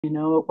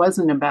It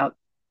wasn't about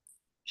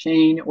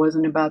Shane. It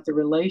wasn't about the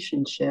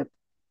relationship.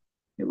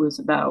 It was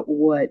about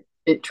what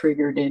it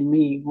triggered in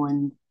me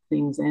when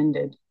things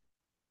ended.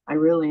 I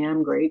really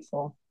am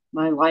grateful.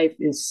 My life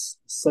is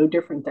so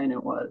different than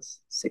it was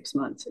 6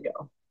 months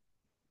ago.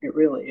 It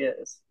really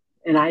is.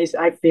 And I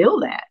feel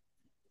that.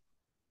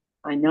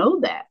 I know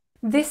that.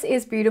 This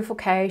is beautiful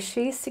Kay.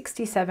 She's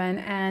 67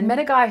 and met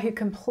a guy who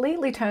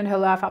completely turned her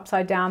life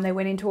upside down. They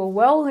went into a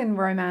whirlwind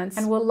romance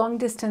and were long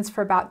distance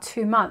for about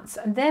 2 months.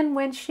 And then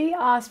when she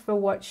asked for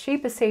what she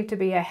perceived to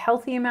be a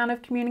healthy amount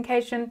of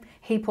communication,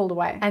 he pulled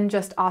away and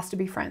just asked to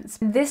be friends.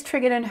 This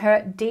triggered in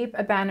her deep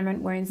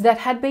abandonment wounds that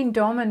had been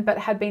dormant but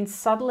had been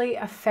subtly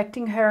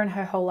affecting her and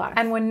her whole life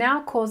and were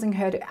now causing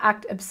her to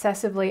act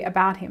obsessively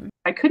about him.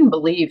 I couldn't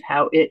believe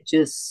how it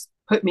just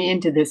put me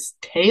into this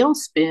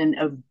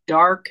tailspin of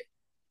dark,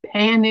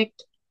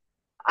 panicked.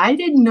 I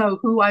didn't know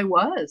who I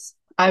was.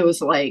 I was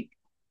like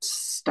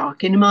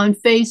stalking him on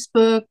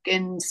Facebook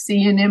and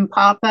seeing him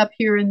pop up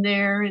here and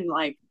there. And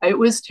like, it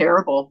was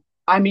terrible.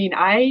 I mean,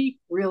 I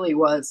really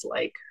was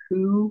like,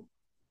 who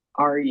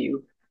are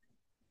you?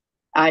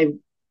 I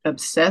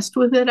obsessed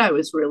with it. I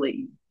was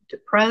really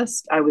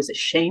depressed. I was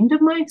ashamed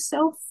of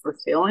myself for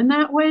feeling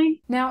that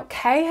way. Now,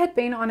 Kay had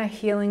been on a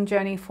healing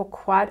journey for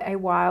quite a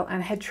while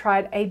and had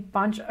tried a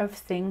bunch of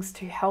things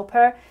to help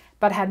her,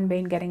 but hadn't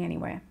been getting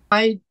anywhere.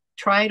 I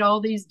tried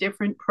all these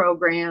different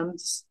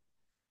programs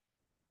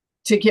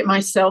to get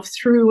myself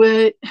through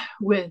it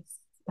with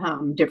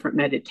different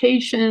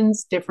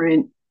meditations,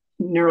 different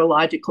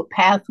neurological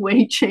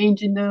pathway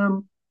changing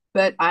them.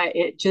 But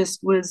it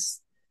just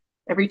was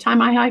every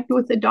time I hiked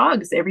with the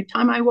dogs, every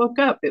time I woke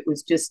up, it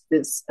was just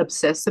this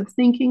obsessive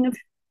thinking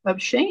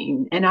of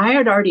shame. And I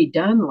had already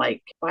done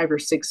like 5 or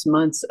 6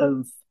 months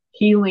of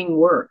healing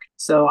work.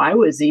 So I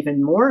was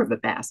even more of a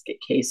basket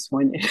case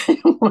when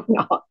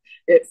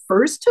it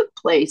first took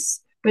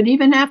place. But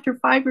even after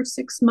 5 or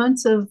 6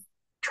 months of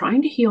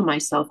trying to heal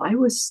myself, I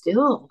was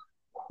still,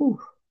 whew,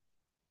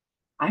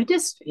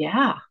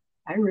 yeah,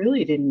 I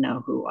really didn't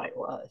know who I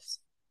was.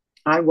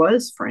 I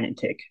was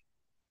frantic.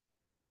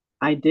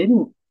 I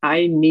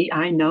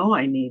know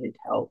I needed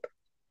help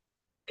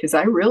because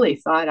I really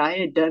thought I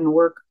had done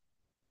work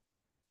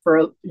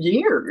for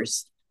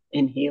years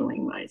in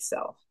healing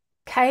myself.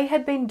 Kay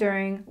had been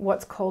doing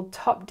what's called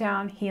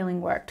top-down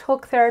healing work,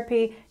 talk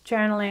therapy,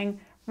 journaling,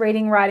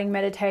 reading, writing,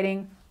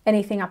 meditating,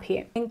 anything up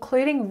here,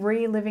 including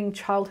reliving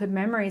childhood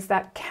memories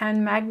that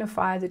can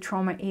magnify the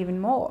trauma even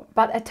more.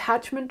 But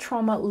attachment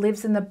trauma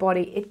lives in the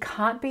body. It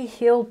can't be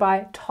healed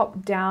by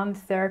top-down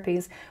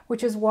therapies,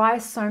 which is why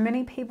so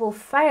many people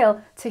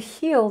fail to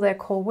heal their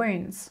core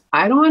wounds.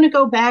 I don't want to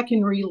go back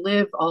and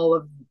relive all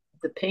of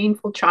the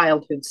painful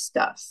childhood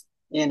stuff.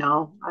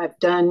 I've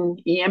done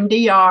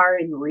EMDR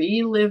and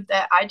relived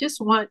that. I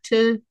just want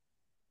to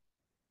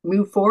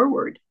move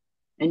forward.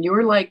 And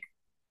you're like,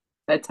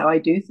 that's how I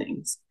do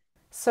things.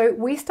 So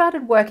we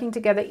started working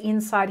together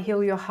inside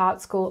Heal Your Heart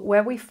School,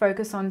 where we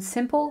focus on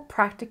simple,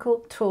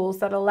 practical tools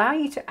that allow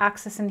you to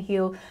access and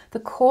heal the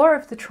core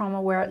of the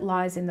trauma where it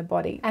lies in the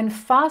body. And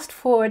fast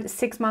forward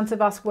 6 months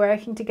of us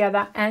working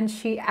together, and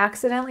she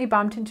accidentally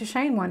bumped into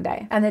Shane one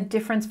day, and the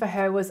difference for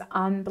her was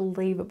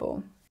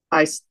unbelievable.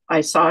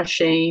 I saw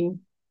Shane,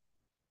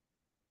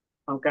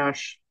 oh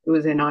gosh, it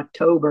was in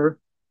October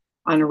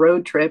on a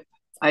road trip.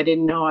 I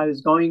didn't know I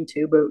was going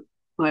to,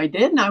 but I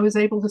did, and I was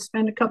able to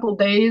spend a couple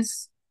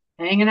days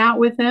hanging out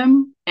with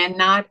him and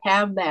not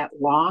have that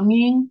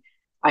longing.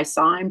 I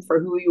saw him for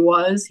who he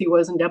was. He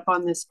wasn't up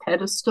on this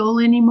pedestal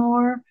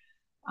anymore.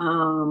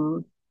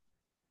 Um,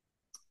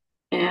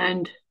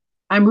 and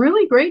I'm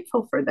really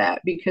grateful for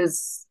that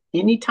because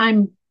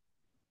anytime,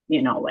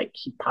 like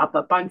he'd pop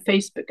up on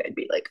Facebook, I'd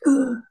be like,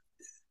 ugh.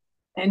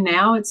 And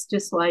now it's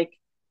just like,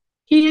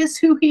 he is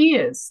who he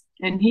is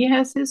and he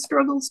has his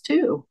struggles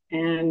too.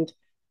 And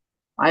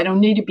I don't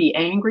need to be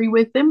angry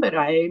with him, but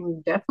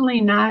I'm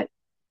definitely not,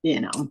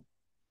 you know,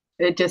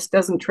 it just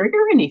doesn't trigger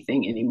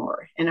anything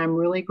anymore. And I'm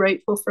really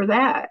grateful for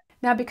that.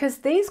 Now, because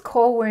these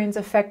core wounds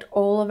affect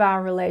all of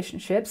our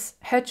relationships,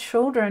 her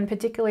children,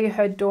 particularly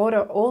her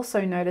daughter,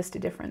 also noticed a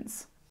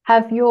difference.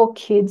 Have your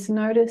kids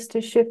noticed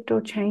a shift or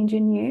change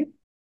in you?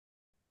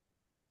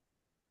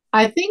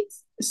 I think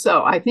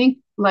so. I think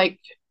like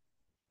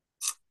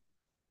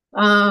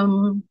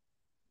um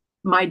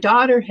my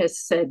daughter has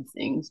said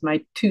things.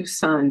 My two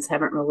sons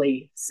haven't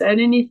really said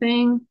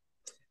anything,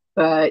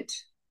 but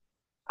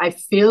I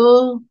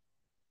feel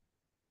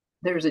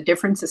there's a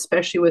difference,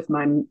 especially with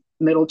my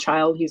middle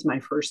child. He's my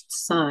first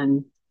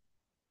son,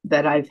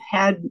 that I've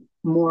had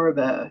more of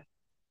a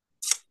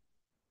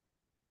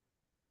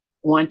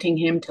wanting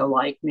him to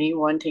like me,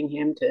 wanting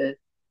him to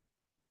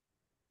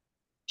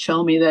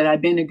show me that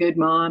I've been a good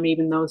mom,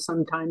 even though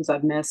sometimes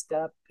I've messed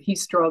up. He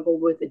struggled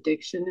with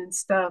addiction and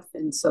stuff.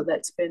 And so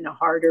that's been a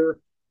harder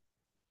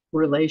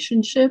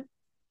relationship.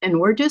 And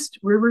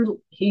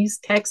he's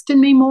texting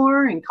me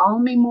more and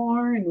calling me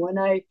more. And when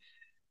I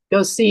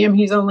go see him,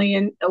 he's only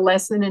in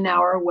less than an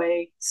hour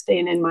away,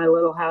 staying in my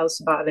little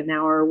house about an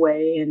hour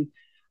away. And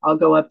I'll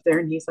go up there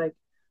and he's like,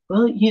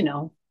 well,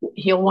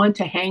 he'll want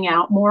to hang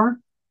out more.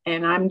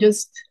 And I'm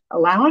just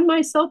allowing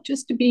myself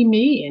just to be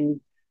me and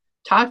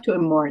talk to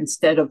him more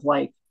instead of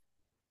like,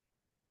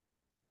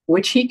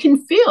 which he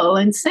can feel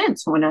and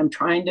sense when I'm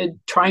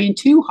trying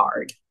too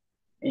hard.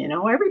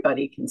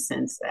 Everybody can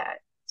sense that.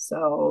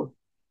 So,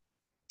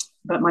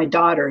 but my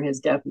daughter has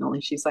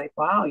definitely, she's like,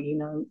 wow,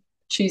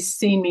 she's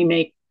seen me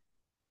make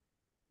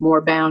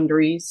more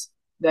boundaries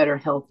that are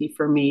healthy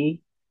for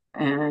me.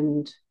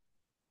 And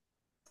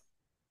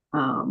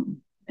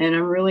I'm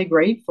really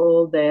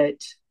grateful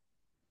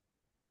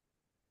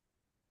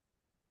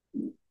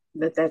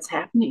that's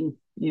happening,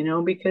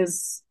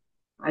 because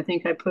I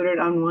think I put it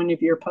on one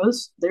of your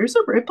posts. There's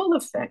a ripple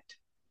effect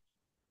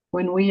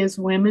when we as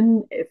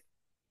women,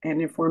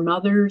 if we're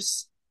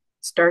mothers,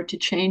 start to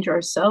change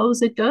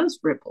ourselves, it does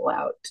ripple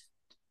out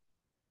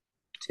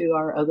to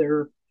our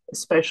other,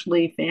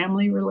 especially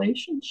family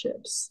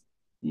relationships.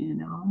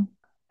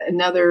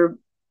 Another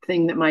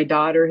thing that my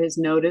daughter has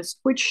noticed,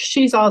 which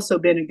she's also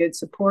been a good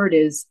support,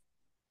 is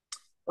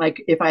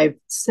like if I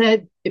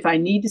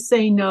need to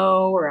say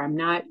no, or I'm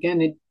not going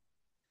to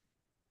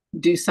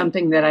do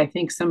something that I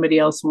think somebody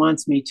else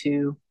wants me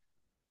to,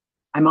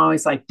 I'm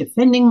always like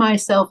defending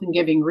myself and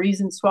giving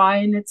reasons why.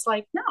 And it's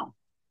like, no,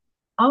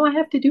 all I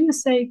have to do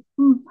is say,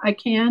 I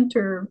can't,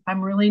 or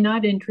I'm really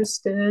not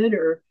interested,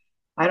 or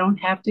I don't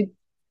have to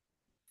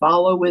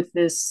follow with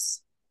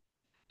this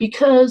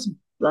because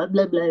blah,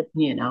 blah, blah.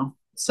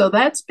 So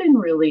that's been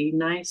really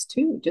nice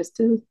too, just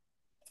to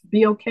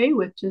be okay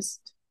with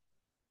just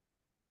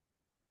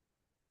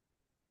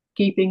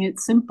keeping it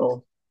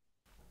simple.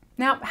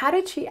 Now, how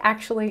did she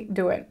actually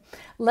do it?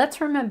 Let's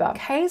remember,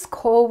 Kay's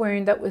core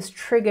wound that was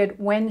triggered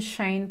when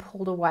Shane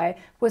pulled away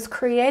was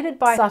created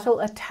by subtle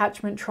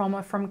attachment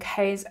trauma from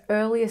Kay's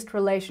earliest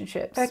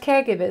relationships, her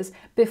caregivers,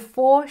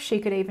 before she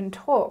could even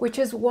talk, which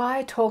is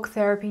why talk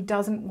therapy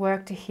doesn't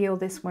work to heal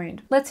this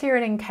wound. Let's hear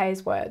it in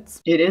Kay's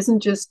words. It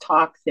isn't just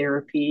talk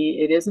therapy.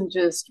 It isn't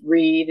just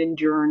read and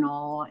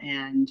journal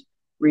and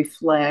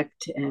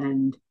reflect,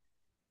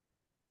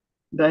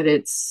 but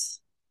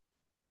it's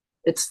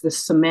the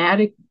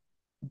somatic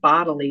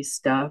bodily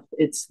stuff.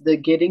 It's the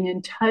getting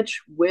in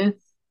touch with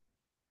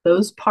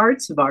those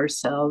parts of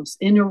ourselves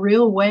in a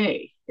real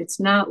way. It's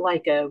not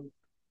like a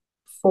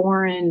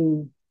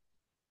foreign,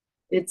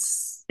 it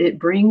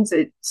brings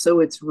it so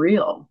it's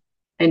real.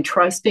 And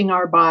trusting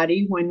our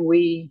body when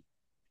we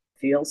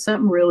feel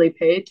something, really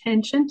pay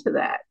attention to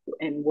that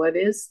and what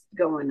is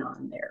going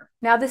on there.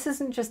 Now, this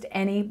isn't just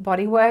any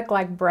body work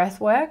like breath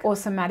work or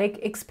somatic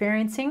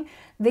experiencing.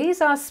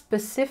 These are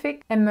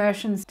specific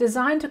immersions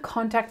designed to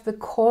contact the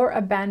core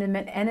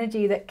abandonment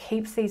energy that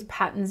keeps these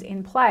patterns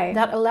in play,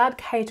 that allowed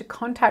Kay to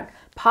contact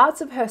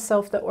parts of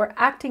herself that were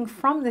acting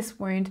from this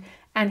wound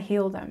and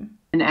heal them.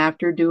 And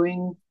after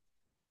doing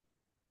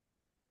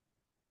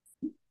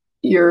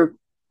your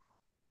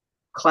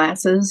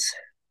classes,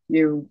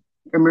 your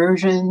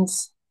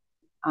immersions,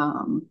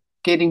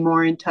 getting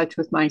more in touch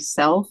with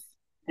myself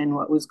and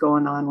what was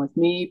going on with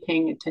me,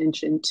 paying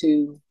attention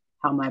to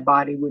how my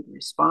body would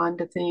respond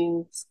to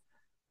things,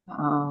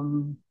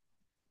 and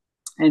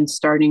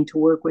starting to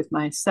work with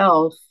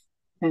myself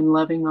and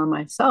loving on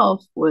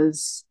myself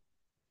was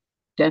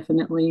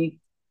definitely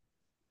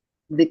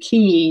the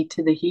key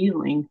to the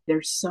healing.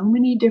 There's so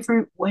many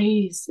different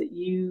ways that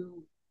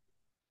you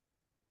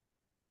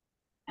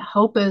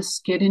help us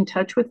get in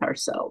touch with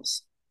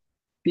ourselves,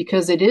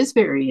 because it is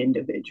very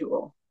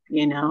individual.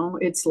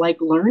 It's like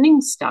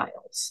learning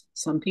styles.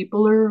 Some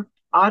people are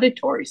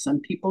auditory, some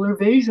people are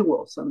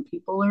visual, some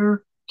people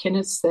are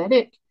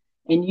kinesthetic,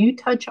 and you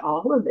touch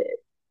all of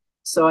it.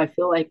 So I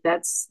feel like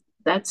that's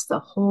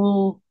the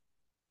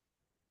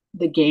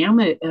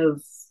gamut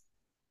of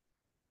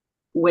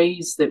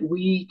ways that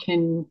we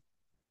can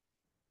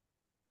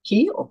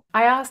heal.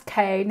 I asked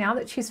Kay, now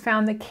that she's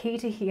found the key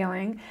to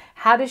healing,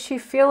 how does she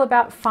feel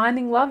about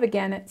finding love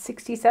again at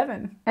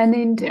 67? And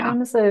in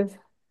terms of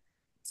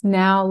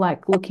now,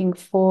 like looking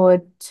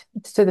forward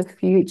to the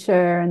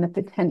future and the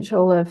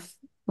potential of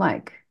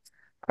like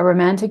a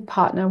romantic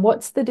partner,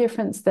 what's the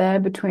difference there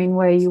between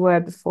where you were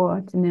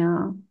before to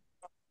now?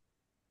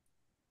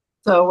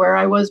 So where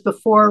I was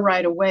before,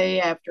 right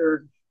away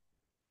after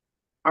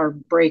our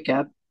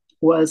breakup,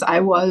 I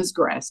was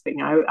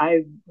grasping.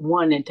 I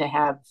wanted to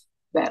have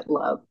that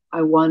love.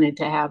 I wanted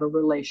to have a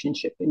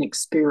relationship and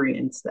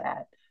experience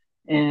that.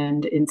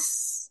 And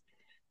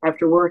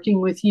after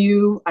working with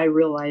you, I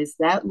realized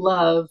that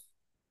love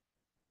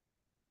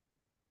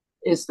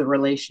is the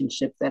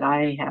relationship that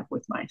I have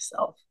with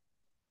myself.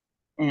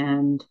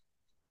 And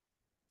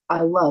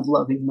I love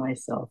loving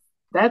myself.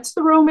 That's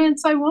the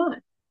romance I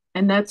want.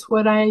 And that's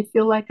what I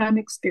feel like I'm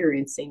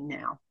experiencing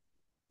now.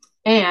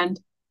 And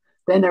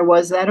then there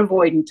was that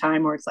avoidant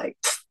time where it's like,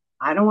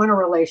 I don't want a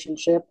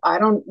relationship. I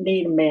don't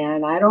need a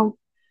man.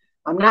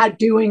 I'm not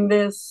doing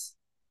this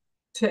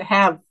to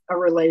have a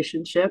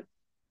relationship.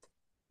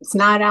 It's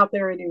not out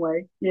there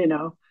anyway,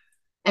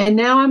 And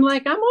now I'm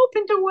like, I'm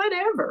open to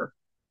whatever.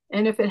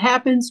 And if it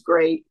happens,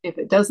 great. If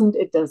it doesn't,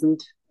 it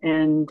doesn't.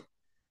 And,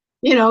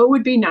 it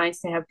would be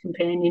nice to have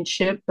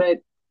companionship, but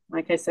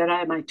Like I said, I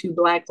have my 2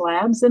 black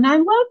labs, and I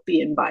love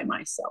being by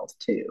myself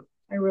too.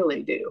 I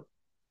really do.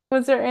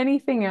 Was there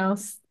anything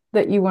else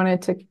that you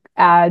wanted to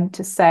add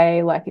to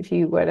say, like if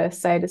you were to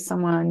say to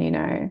someone, you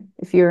know,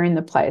 if you're in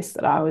the place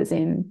that I was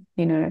in,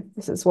 you know,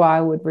 this is why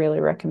I would really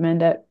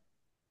recommend it?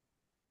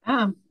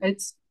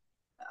 It's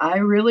I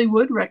really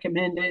would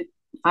recommend it.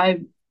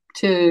 I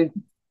to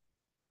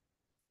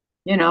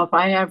if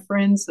I have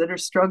friends that are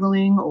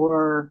struggling,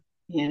 or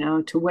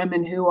to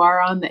women who are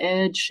on the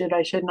edge, should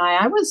I, shouldn't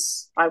I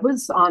was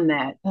on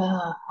that.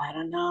 I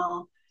don't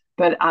know,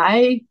 but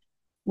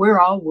we're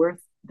all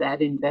worth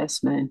that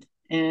investment,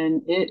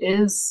 and it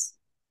is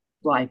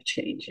life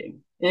changing.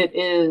 It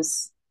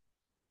is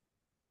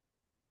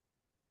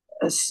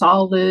a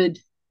solid,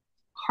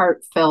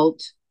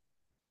 heartfelt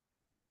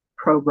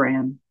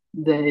program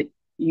that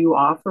you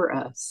offer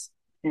us,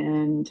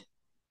 and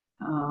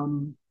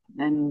um,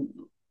 and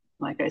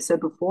like I said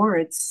before,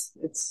 it's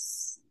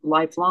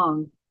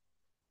lifelong,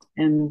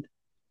 and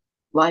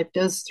life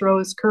does throw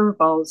us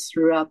curveballs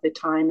throughout the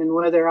time. And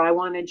whether I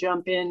want to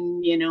jump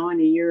in, in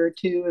a year or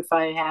two, if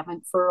I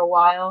haven't for a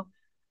while,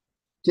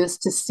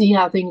 just to see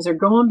how things are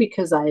going,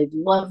 because I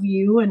love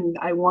you and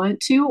I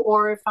want to,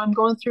 or if I'm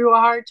going through a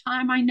hard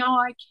time, I know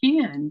I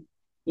can,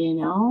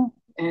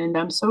 and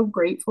I'm so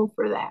grateful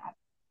for that.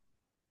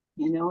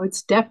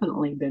 It's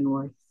definitely been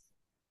worth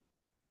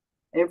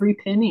every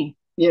penny.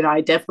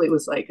 I definitely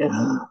was like,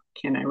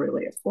 can I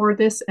really afford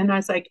this? And I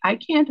was like, I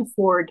can't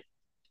afford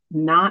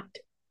not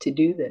to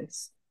do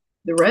this.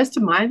 The rest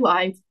of my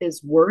life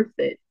is worth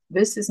it.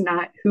 This is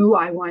not who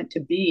I want to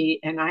be,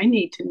 and I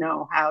need to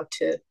know how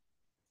to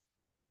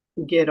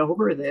get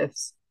over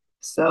this.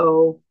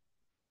 So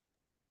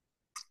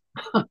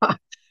Yeah.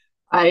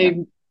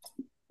 I,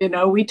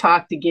 we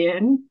talked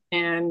again,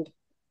 and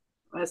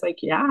I was like,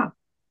 yeah,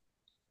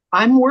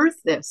 I'm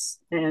worth this,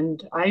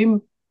 and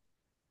I'm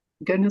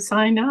going to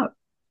sign up.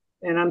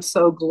 And I'm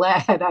so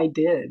glad I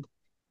did.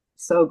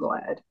 So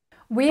glad.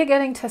 We are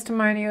getting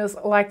testimonials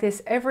like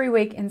this every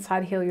week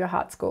inside Heal Your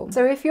Heart School.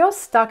 So if you're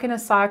stuck in a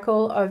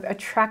cycle of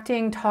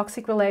attracting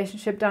toxic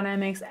relationship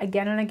dynamics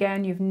again and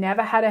again, you've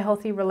never had a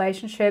healthy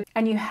relationship,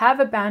 and you have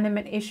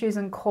abandonment issues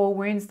and core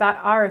wounds that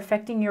are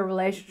affecting your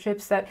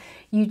relationships that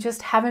you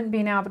just haven't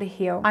been able to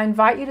heal, I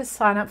invite you to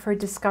sign up for a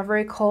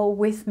discovery call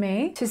with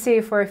me to see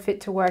if we're fit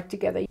to work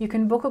together. You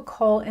can book a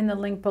call in the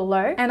link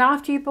below. And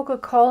after you book a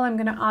call, I'm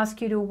going to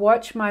ask you to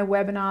watch my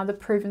webinar, The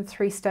Proven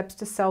 3 Steps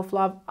to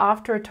Self-Love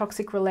After a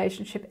Toxic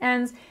Relationship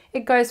ends.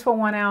 It goes for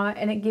 1 hour,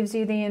 and it gives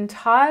you the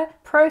entire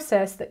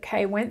process that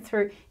Kay went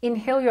through in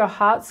Heal Your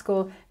Heart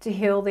School to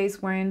heal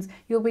these wounds.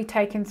 You'll be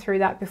taken through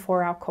that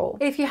before our call.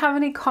 If you have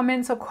any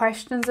comments or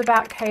questions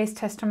about Kay's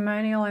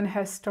testimonial and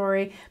her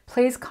story,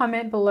 please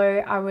comment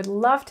below. I would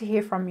love to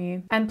hear from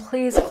you. And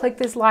please click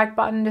this like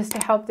button just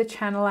to help the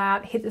channel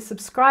out. Hit the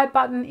subscribe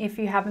button if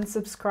you haven't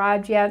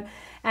subscribed yet.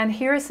 And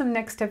here are some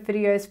next step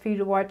videos for you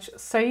to watch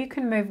so you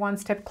can move one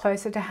step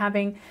closer to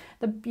having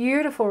the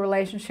beautiful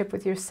relationship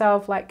with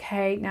yourself like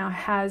Kay now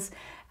has.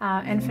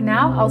 And for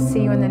now, I'll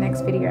see you in the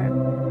next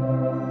video.